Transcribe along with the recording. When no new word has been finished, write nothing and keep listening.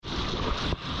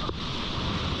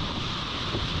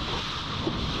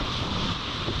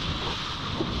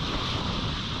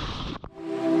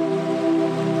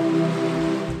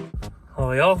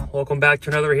y'all, welcome back to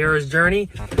another hero's journey.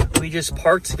 We just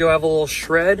parked to go have a little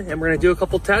shred and we're gonna do a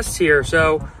couple tests here.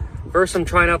 So first I'm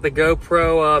trying out the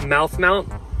GoPro mouth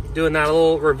mount, doing that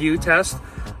little review test.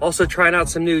 Also trying out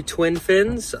some new twin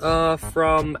fins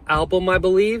from Album, I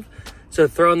believe. So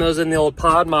throwing those in the old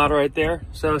pod mod right there.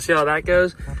 So see how that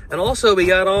goes. And also we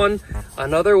got on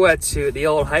another wetsuit, the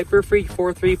old Hyperfreak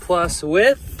 4.3 Plus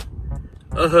with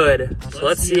a hood. So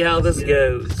let's see how this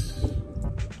goes.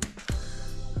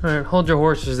 All right, hold your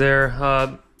horses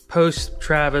there. Post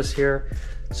Travis here.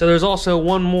 So there's also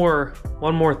one more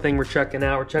thing we're checking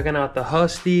out. We're checking out the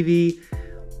Husky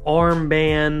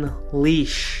armband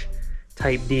leash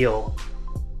type deal.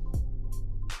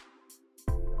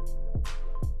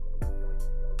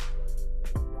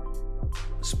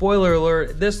 Spoiler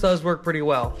alert, this does work pretty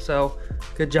well. So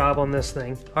good job on this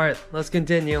thing. All right, let's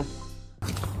continue.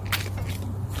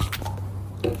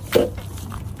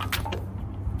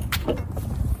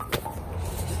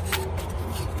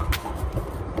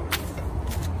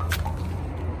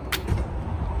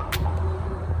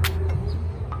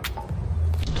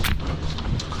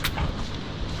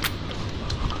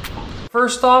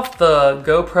 First off, the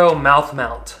GoPro mouth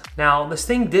mount. Now, this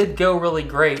thing did go really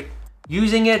great.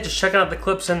 Using it, just checking out the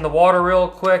clips in the water real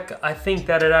quick, I think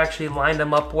that it actually lined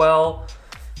them up well.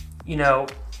 You know,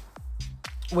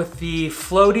 with the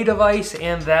floaty device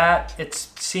and that, it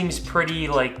seems pretty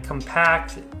like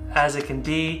compact as it can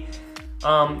be.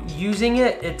 Using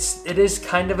it, it is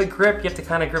kind of a grip. You have to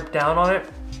kind of grip down on it.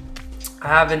 I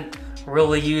haven't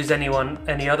really used any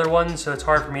other one, so it's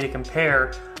hard for me to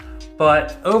compare.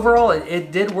 But overall,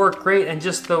 it did work great, and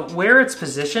just where it's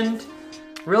positioned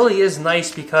really is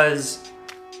nice because,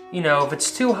 you know, if it's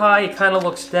too high, it kind of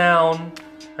looks down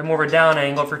and more of a down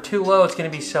angle. If you're too low, it's going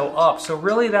to be so up. So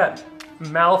really that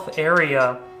mouth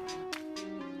area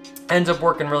ends up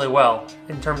working really well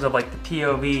in terms of like the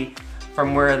POV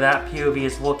from where that POV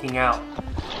is looking out.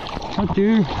 Oh,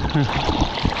 dude.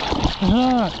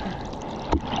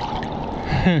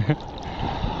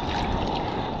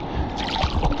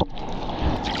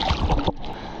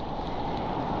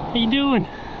 How you doing?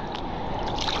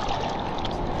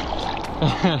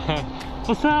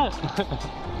 What's up?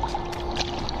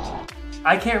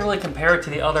 I can't really compare it to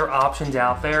the other options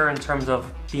out there in terms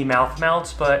of the mouth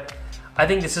mounts, but I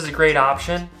think this is a great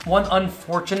option. One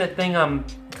unfortunate thing I'm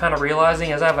kind of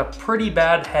realizing is I have a pretty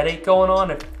bad headache going on.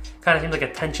 It kind of seems like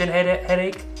a tension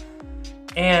headache.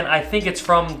 And I think it's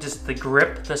from just the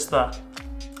grip,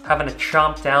 having to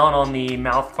chomp down on the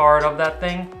mouth guard of that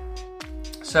thing.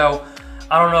 So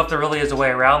I don't know if there really is a way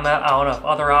around that. I don't know if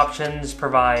other options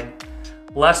provide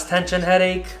less tension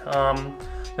headache.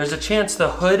 There's a chance the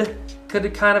hood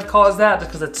could kind of cause that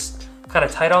because it's kind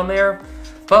of tight on there.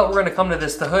 But we're gonna come to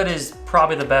this. The hood is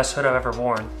probably the best hood I've ever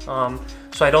worn.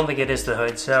 So I don't think it is the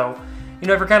hood. So, you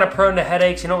know, if you're kind of prone to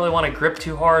headaches, you don't really want to grip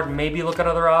too hard, maybe look at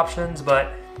other options.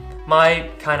 But my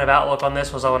kind of outlook on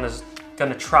this was I was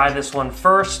gonna try this one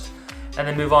first and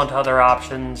then move on to other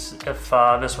options if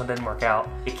this one didn't work out.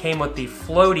 It came with the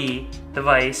floaty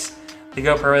device. The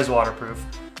GoPro is waterproof,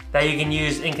 that you can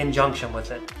use in conjunction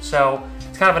with it. So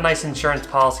it's kind of a nice insurance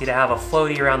policy to have a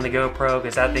floaty around the GoPro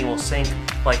because that thing will sink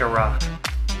like a rock.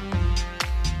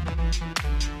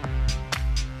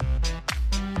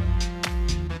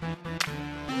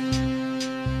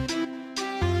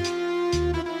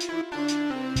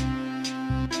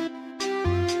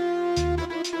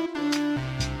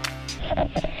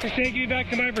 It's taking me back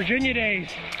to my Virginia days.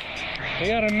 I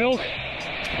gotta milk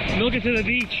it to the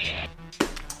beach.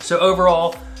 So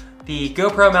overall, the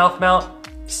GoPro mouth mount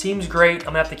seems great. I'm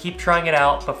gonna have to keep trying it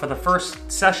out, but for the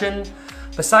first session,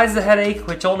 besides the headache,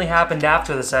 which only happened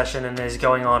after the session and is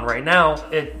going on right now,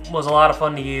 it was a lot of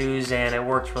fun to use and it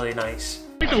worked really nice.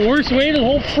 It's the worst wave of the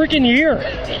whole freaking year.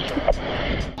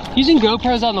 Using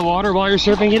GoPros out in the water while you're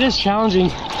surfing, it is challenging.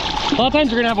 A lot of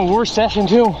times you're gonna have a worse session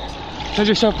too, because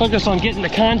you're so focused on getting the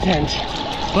content.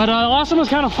 But the last one was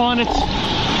kind of fun. It's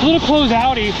a little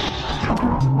close-outy.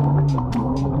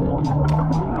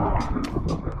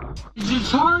 It's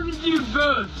hard to do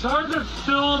both. It's hard to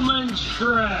film and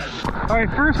shred. All right,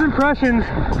 first impressions.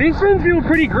 These fins feel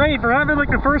pretty great for having like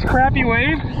the first crappy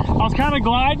wave. I was kind of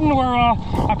gliding where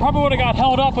I probably would have got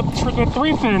held up with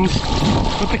 3 fins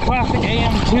with the classic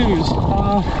AM2s.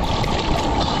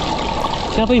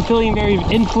 Definitely feeling very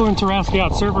influencer-esque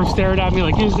out. Surfers stared at me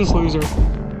like, who's this loser?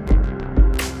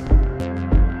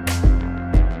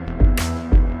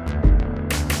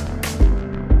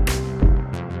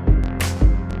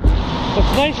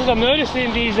 What's nice is I'm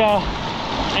noticing these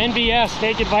NVS,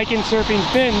 Naked Viking Surfing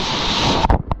fins.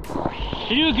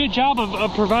 They do a good job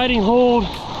of providing hold,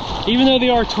 even though they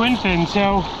are twin fins.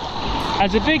 So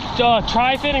As a big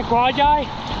tri-fin and quad guy,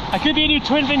 I could be a new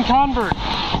twin fin convert.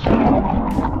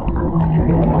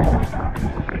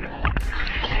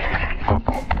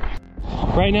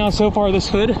 Right now, so far, this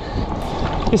hood,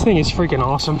 this thing is freaking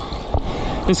awesome.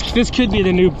 This could be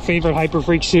the new favorite Hyper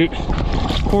Freak suit.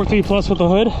 4.3 Plus with the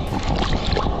hood.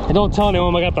 And don't tell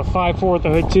anyone I got the 5.4 with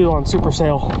the hood too on super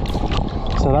sale.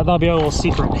 So that'll be a little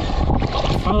secret. All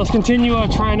right, let's continue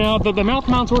trying out. The mouth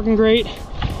mount's working great.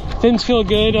 Fins feel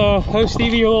good. Oh,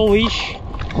 Stevie, your little leash.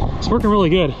 It's working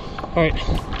really good. All right,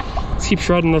 let's keep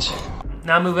shredding this.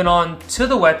 Now moving on to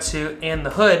the wetsuit and the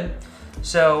hood.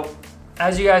 So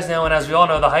as you guys know, and as we all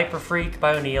know, the Hyper Freak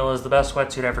by O'Neill is the best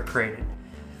wetsuit ever created.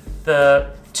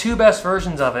 The two best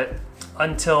versions of it,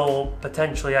 until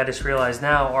potentially I just realized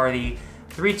now, are the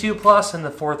 3.2 Plus and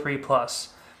the 4.3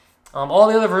 Plus. All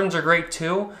the other versions are great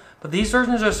too, but these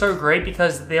versions are so great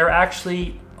because they're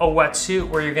actually a wetsuit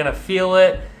where you're gonna feel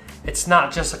it. It's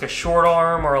not just like a short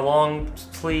arm or a long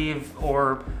sleeve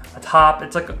or a top.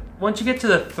 It's like, once you get to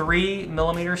the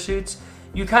 3mm suits,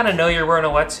 you kind of know you're wearing a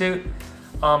wetsuit.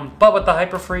 But with the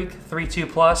Hyper Freak 3.2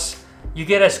 Plus, you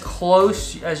get as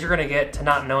close as you're gonna get to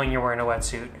not knowing you're wearing a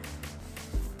wetsuit.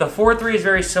 The 4.3 is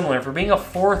very similar. For being a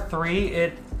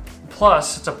 4.3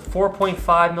 Plus, it's a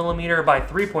 4.5mm by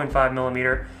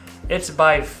 3.5mm. It's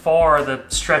by far the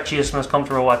stretchiest, most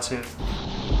comfortable wetsuit.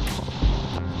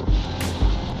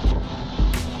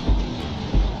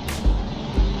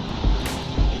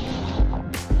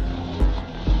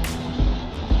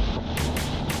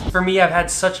 For me, I've had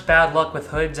such bad luck with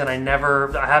hoods, and I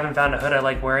haven't found a hood I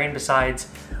like wearing besides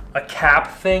a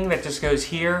cap thing that just goes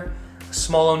here. A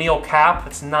small O'Neill cap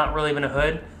that's not really even a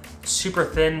hood. Super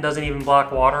thin, doesn't even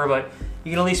block water, but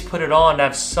you can at least put it on to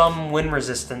have some wind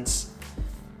resistance.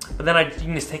 But then you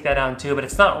can just take that down too, but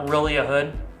it's not really a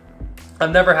hood.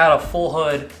 I've never had a full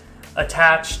hood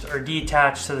attached or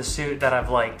detached to the suit that I've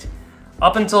liked.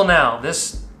 Up until now,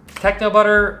 this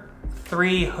Technobutter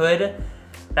 3 hood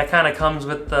that kind of comes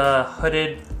with the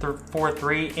hooded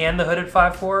 4.3 and the hooded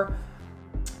 5.4.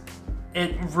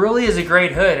 It really is a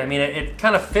great hood. I mean, it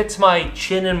kind of fits my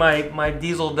chin and my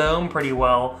diesel dome pretty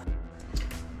well.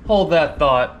 Hold that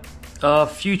thought.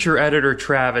 Future editor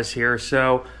Travis here.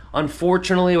 So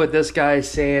unfortunately what this guy is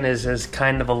saying is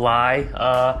kind of a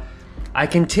lie. I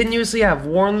continuously have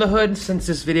worn the hood since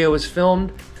this video was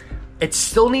filmed. It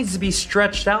still needs to be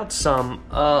stretched out some.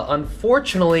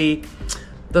 Unfortunately,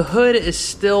 the hood is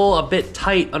still a bit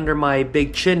tight under my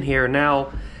big chin here.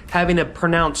 Now, having a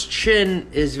pronounced chin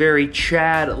is very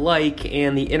Chad-like,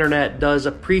 and the internet does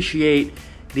appreciate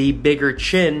the bigger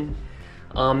chin.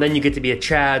 Then you get to be a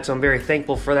Chad, so I'm very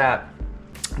thankful for that.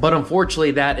 But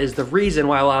unfortunately, that is the reason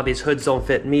why a lot of these hoods don't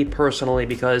fit me personally,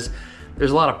 because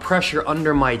there's a lot of pressure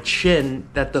under my chin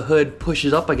that the hood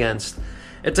pushes up against.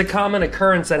 It's a common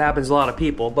occurrence that happens to a lot of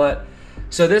people, but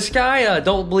so this guy,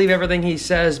 don't believe everything he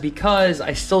says, because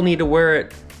I still need to wear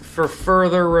it for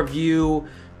further review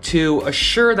to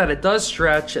assure that it does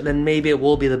stretch, and then maybe it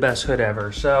will be the best hood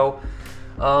ever. So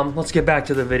let's get back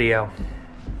to the video.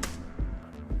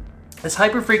 This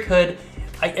Hyper Freak hood,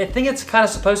 I think it's kind of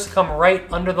supposed to come right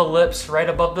under the lips, right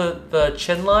above the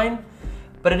chin line,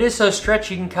 but it is so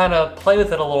stretchy you can kind of play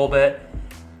with it a little bit,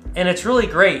 and it's really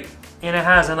great. And it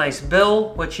has a nice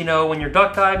bill, which, you know, when you're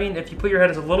duck diving, if you put your head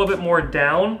a little bit more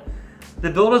down, the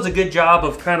bill does a good job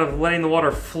of kind of letting the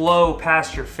water flow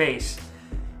past your face.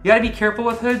 You gotta be careful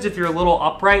with hoods if you're a little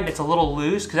upright and it's a little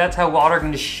loose, because that's how water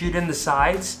can just shoot in the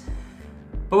sides.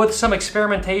 But with some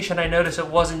experimentation, I noticed it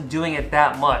wasn't doing it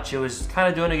that much. It was kind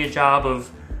of doing a good job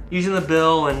of using the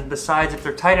bill and the sides. If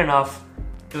they're tight enough,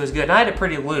 it was good. And I had it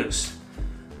pretty loose.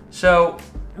 So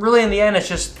really in the end, it's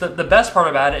just the best part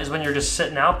about it is when you're just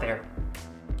sitting out there.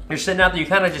 You're sitting out there, you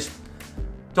kind of just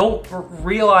don't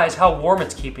realize how warm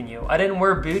it's keeping you. I didn't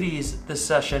wear booties this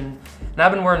session, and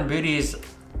I've been wearing booties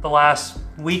the last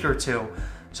week or two.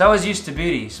 So I was used to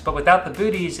booties, but without the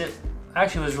booties, it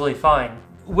actually was really fine.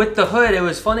 With the hood, it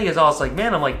was funny because I was like,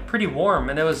 man, I'm like pretty warm,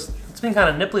 and it's been kind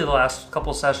of nipply the last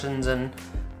couple sessions, and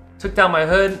took down my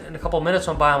hood, and a couple minutes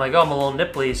went by, I'm like, oh, I'm a little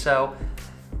nipply. So,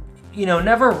 you know,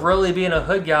 never really being a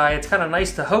hood guy, it's kind of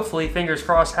nice to hopefully, fingers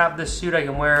crossed, have this suit I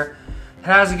can wear. It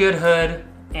has a good hood,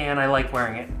 and I like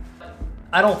wearing it.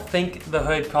 I don't think the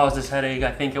hood caused this headache.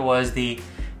 I think it was the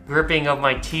gripping of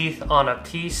my teeth on a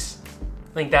piece.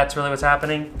 I think that's really what's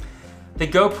happening. The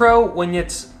GoPro, when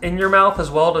it's in your mouth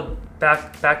as well to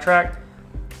backtrack,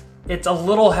 it's a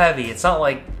little heavy. It's not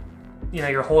like, you know,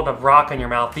 you're holding a rock in your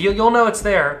mouth. But you'll know it's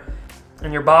there,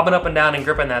 and you're bobbing up and down and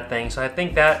gripping that thing. So I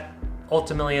think that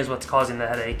ultimately is what's causing the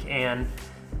headache. And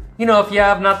you know, if you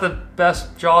have not the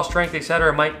best jaw strength,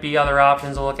 etc., it might be other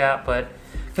options to look at, but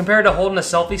compared to holding a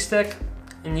selfie stick,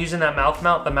 and using that mouth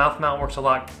mount, the mouth mount works a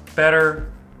lot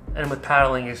better, and with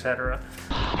paddling, etc.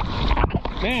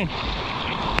 Man,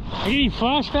 I'm getting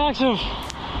flashbacks of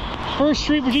First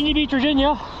Street, Virginia Beach,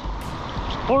 Virginia,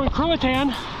 or in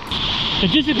Croatan, the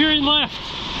disappearing left.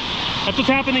 That's what's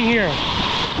happening here.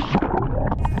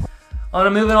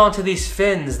 Moving on to these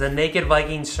fins, the Naked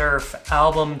Viking Surf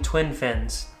Album Twin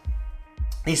Fins.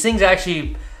 These things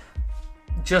actually,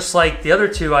 just like the other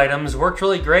two items, worked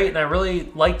really great, and I really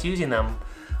liked using them.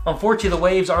 Unfortunately, the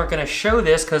waves aren't going to show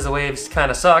this because the waves kind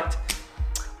of sucked,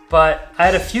 but I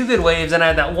had a few good waves, and I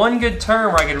had that one good turn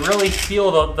where I could really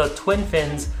feel the twin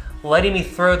fins letting me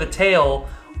throw the tail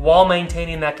while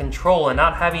maintaining that control and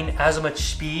not having as much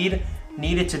speed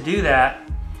needed to do that.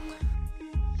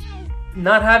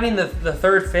 Not having the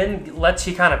third fin lets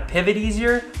you kind of pivot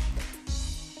easier,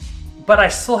 but I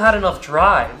still had enough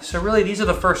drive. So really, these are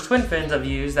the first twin fins I've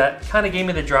used that kind of gave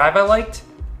me the drive I liked,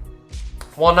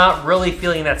 while not really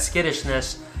feeling that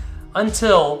skittishness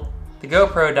until the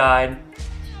GoPro died.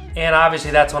 And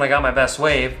obviously that's when I got my best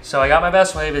wave. So I got my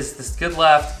best wave, is this good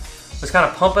left, was kind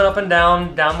of pumping up and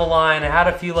down the line. I had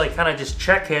a few like kind of just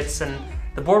check hits, and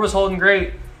the board was holding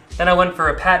great. Then I went for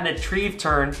a patented Treve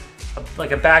turn,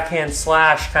 like a backhand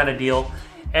slash kind of deal,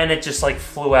 and it just like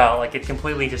flew out. Like it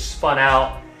completely just spun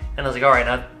out, and I was like, all right,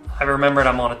 now I remembered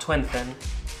I'm on a twin fin.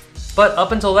 But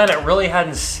up until then, it really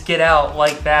hadn't skid out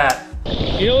like that.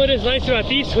 You know what is nice about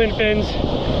these twin fins?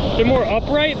 They're more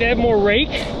upright, they have more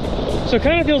rake, so it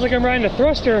kind of feels like I'm riding a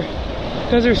thruster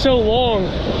because they're so long.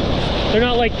 They're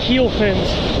not like keel fins.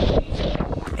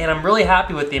 And I'm really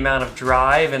happy with the amount of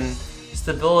drive and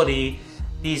stability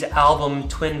these Album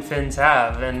twin fins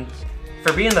have. And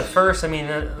for being the first, I mean,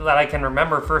 that I can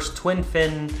remember, first twin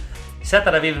fin set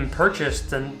that I've even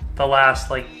purchased in the last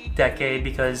like decade,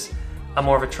 because I'm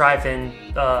more of a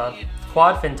tri-fin,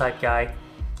 quad fin type guy.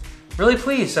 Really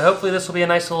pleased. So hopefully this will be a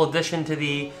nice little addition to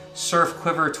the Surf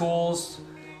Quiver tools,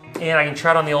 and I can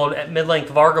try it on the old mid-length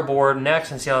Varga board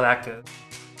next and see how that goes.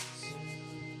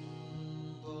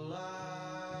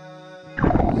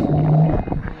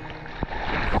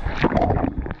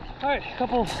 All right,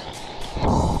 couple.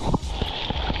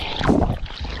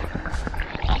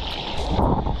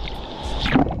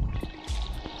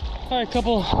 All right,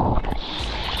 couple.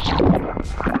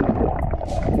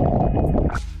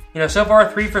 You know, so far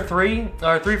 3 for 3,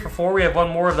 or 3 for 4. We have one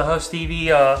more of the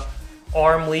Hostevie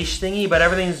arm leash thingy, but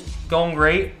everything's going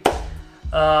great.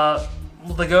 The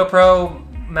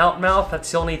GoPro mouth, that's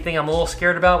the only thing I'm a little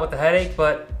scared about with the headache,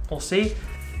 but we'll see.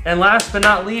 And last but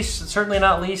not least, certainly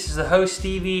not least, is the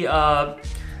Hostevie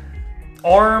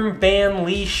arm band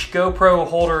leash GoPro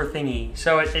holder thingy.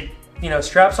 So it you know,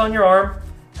 straps on your arm,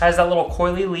 has that little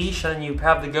coily leash, and you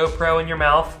have the GoPro in your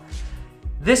mouth.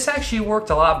 This actually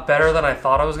worked a lot better than I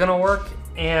thought it was gonna work.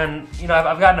 And you know,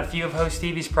 I've gotten a few of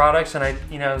Hostevie's products, and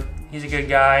you know, he's a good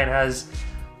guy and has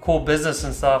cool business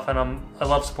and stuff, and I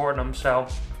love supporting him. So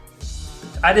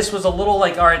I just was a little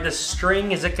like, all right, this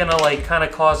string, is it gonna like kind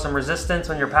of cause some resistance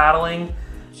when you're paddling,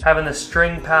 having the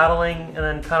string paddling and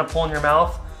then kind of pulling your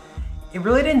mouth? It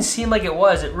really didn't seem like it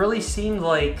was. It really seemed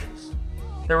like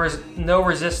there was no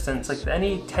resistance. Like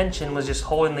any tension was just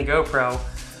holding the GoPro,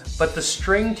 but the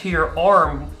string to your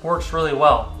arm works really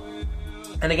well.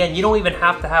 And again, you don't even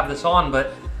have to have this on,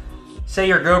 but say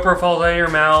your GoPro falls out of your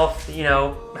mouth, you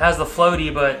know, has the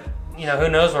floaty, but you know, who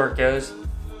knows where it goes.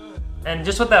 And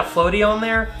just with that floaty on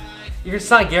there, it's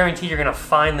not guaranteed you're gonna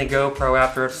find the GoPro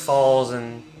after it falls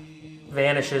and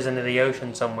vanishes into the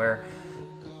ocean somewhere.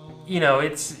 You know,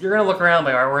 you're gonna look around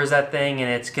like, all right, where's that thing? And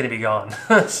it's gonna be gone.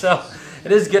 So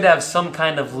it is good to have some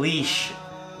kind of leash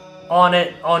on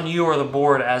it, on you or the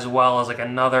board, as well as like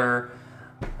another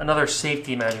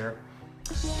safety measure.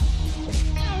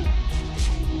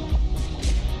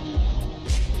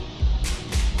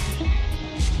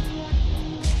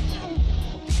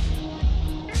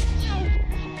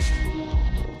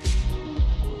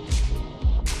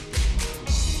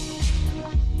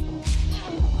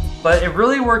 But it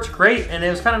really worked great, and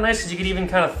it was kind of nice because you could even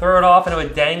kind of throw it off and it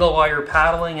would dangle while you're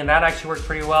paddling, and that actually worked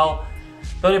pretty well.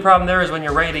 The only problem there is when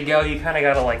you're ready to go, you kind of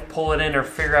got to like pull it in or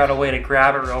figure out a way to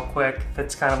grab it real quick if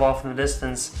it's kind of off in the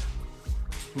distance.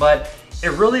 But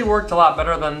it really worked a lot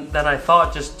better than I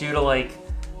thought, just due to like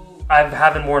I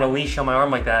haven't worn a leash on my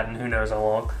arm like that in who knows how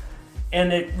long.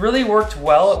 And it really worked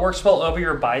well. It works well over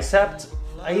your bicep.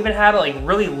 I even had it like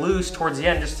really loose towards the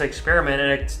end just to experiment,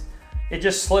 and it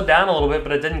just slid down a little bit,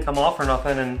 but it didn't come off or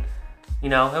nothing. And you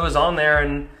know, it was on there,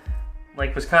 and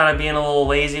like was kind of being a little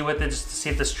lazy with it just to see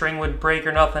if the string would break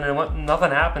or nothing, and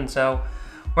nothing happened. So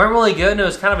went really good, and it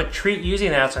was kind of a treat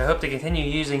using that. So I hope to continue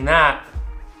using that.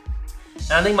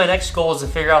 And I think my next goal is to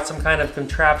figure out some kind of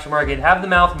contraption where I could have the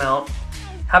mouth mount,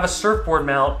 have a surfboard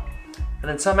mount, and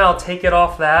then somehow take it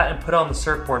off that and put it on the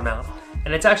surfboard mount.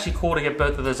 And it's actually cool to get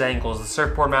both of those angles, the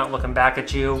surfboard mount looking back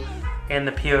at you and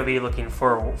the POV looking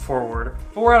forward.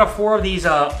 4 out of 4 of these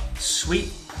sweet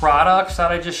products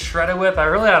that I just shredded with. I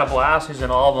really had a blast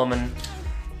using all of them, and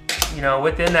you know,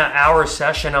 within that hour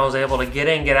session, I was able to get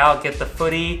in, get out, get the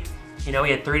footy. You know,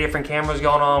 we had 3 different cameras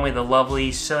going on. We had the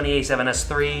lovely Sony a7S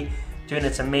III doing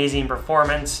its amazing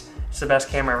performance. It's the best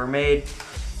camera ever made.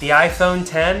 The iPhone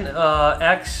 10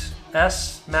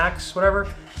 XS Max,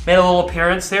 whatever, made a little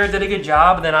appearance there, did a good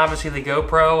job. And then obviously the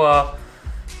GoPro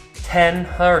 10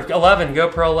 or 11,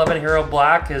 GoPro 11 Hero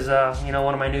Black is you know,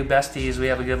 one of my new besties. We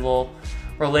have a good little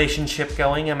relationship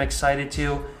going. I'm excited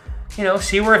to, you know,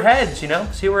 see where it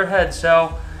heads,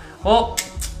 So, well,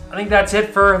 I think that's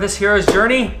it for this hero's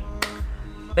journey.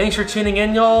 Thanks for tuning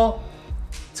in, y'all.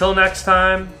 Till next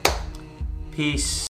time, peace.